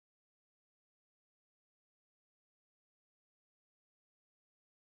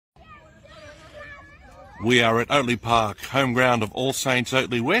We are at Oatley Park, home ground of All Saints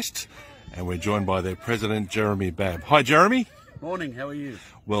Oatley West, and we're joined by their president, Jeremy Babb. Hi, Jeremy. Morning, how are you?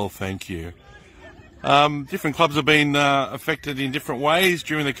 Well, thank you. Different clubs have been affected in different ways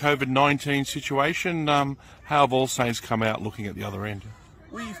during the COVID-19 situation. How have All Saints come out looking at the other end?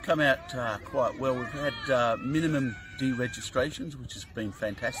 We've come out quite well. We've had minimum deregistrations, which has been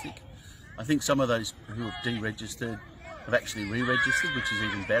fantastic. I think some of those who have deregistered have actually re-registered, which is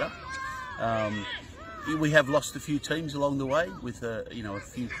even better. We have lost a few teams along the way with a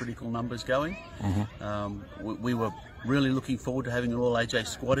few critical numbers going. We were really looking forward to having an all-AJ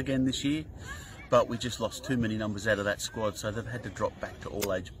squad again this year, but we just lost too many numbers out of that squad, so they've had to drop back to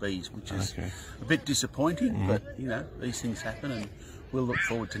all-age Bs, which is a bit disappointing. But these things happen, and we'll look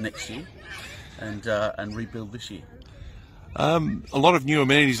forward to next year and rebuild this year. A lot of new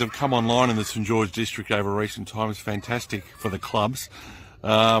amenities have come online in the St George district over recent times. Fantastic for the clubs.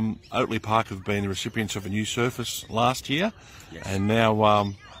 Oatley Park have been the recipients of a new surface last year, and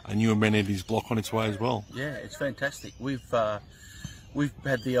now a new amenities block on its way as well. Yeah, it's fantastic. We've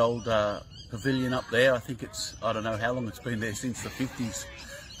had the old pavilion up there. I think I don't know how long it's been there, since the 50s,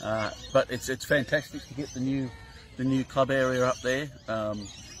 but it's fantastic to get the new club area up there.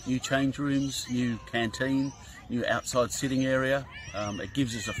 New change rooms, new canteen, new outside sitting area. It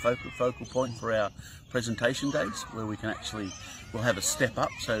gives us a focal point for our presentation days, where we'll have a step up,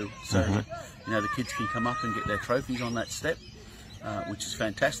 so the kids can come up and get their trophies on that step, which is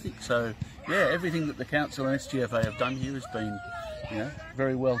fantastic. So yeah, everything that the council and SGFA have done here has been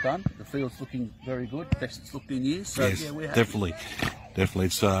very well done. The field's looking very good, best it's looked in years. So yes, yeah, we're happy. Definitely,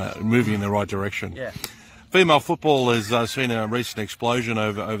 it's moving in the right direction. Yeah. Female football has seen a recent explosion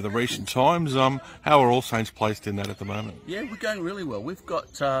over the recent times. How are All Saints placed in that at the moment? Yeah, we're going really well. We've got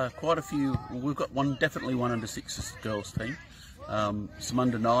quite a few. We've got definitely one under 6s girls team, some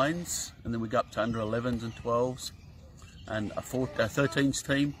under 9s, and then we go up to under 11s and 12s, and a 13s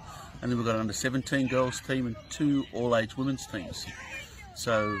team, and then we've got an under 17 girls team and 2 all-age women's teams.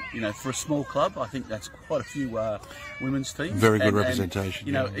 So, for a small club, I think that's quite a few women's teams. Very good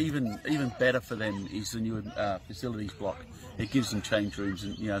representation. And, even better for them is the new facilities block. It gives them change rooms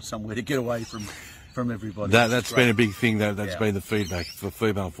and, somewhere to get away from everybody. That's been a big thing, that's been the feedback for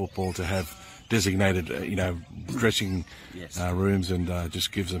female football, to have designated, dressing rooms, and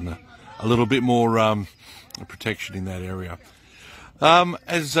just gives them a little bit more protection in that area.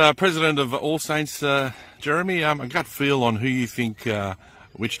 As president of All Saints, Jeremy, a gut feel on who you think,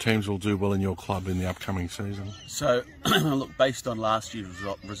 which teams will do well in your club in the upcoming season? So, look, based on last year's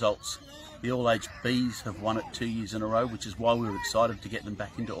results, the All-Age Bs have won it 2 years in a row, which is why we were excited to get them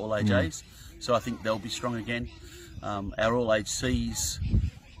back into All-Age As. So I think they'll be strong again. Our All-Age Cs,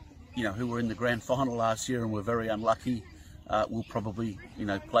 who were in the grand final last year and were very unlucky, will probably,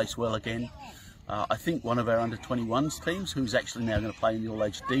 place well again. I think one of our under-21s teams, who's actually now going to play in the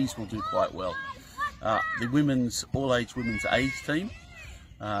All-Age Ds, will do quite well. The All-Age Women's A's team,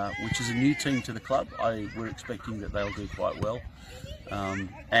 which is a new team to the club, we're expecting that they'll do quite well.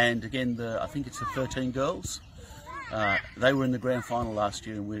 And again, I think it's the 13 girls. They were in the grand final last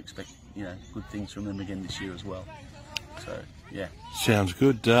year, and we expect good things from them again this year as well. So yeah. Sounds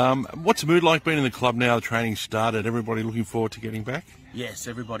good. What's the mood like being in the club now? The training started. Everybody looking forward to getting back? Yes,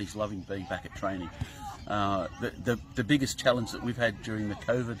 everybody's loving being back at training. The biggest challenge that we've had during the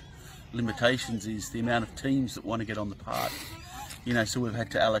COVID limitations is the amount of teams that want to get on the park. So we've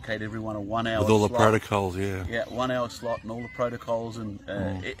had to allocate everyone a 1 hour with all slot. the protocols, yeah, 1 hour slot and all the protocols, and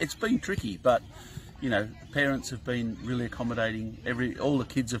it's been tricky, but parents have been really accommodating. All the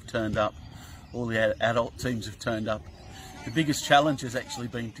kids have turned up, all the adult teams have turned up. The biggest challenge has actually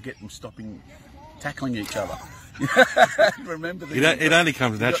been to get them stopping tackling each other. Remember, it only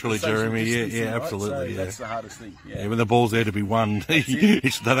comes naturally, Jeremy. Yeah, right? absolutely. So that's the hardest thing. Yeah. When the ball's there to be won, they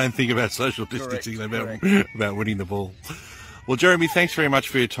don't think about social distancing, about winning the ball. Well, Jeremy, thanks very much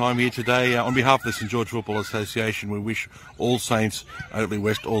for your time here today. On behalf of the St George Football Association, we wish All Saints Oatley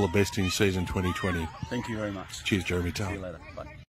West all the best in season 2020. Thank you very much. Cheers, Jeremy. See you later. Bye.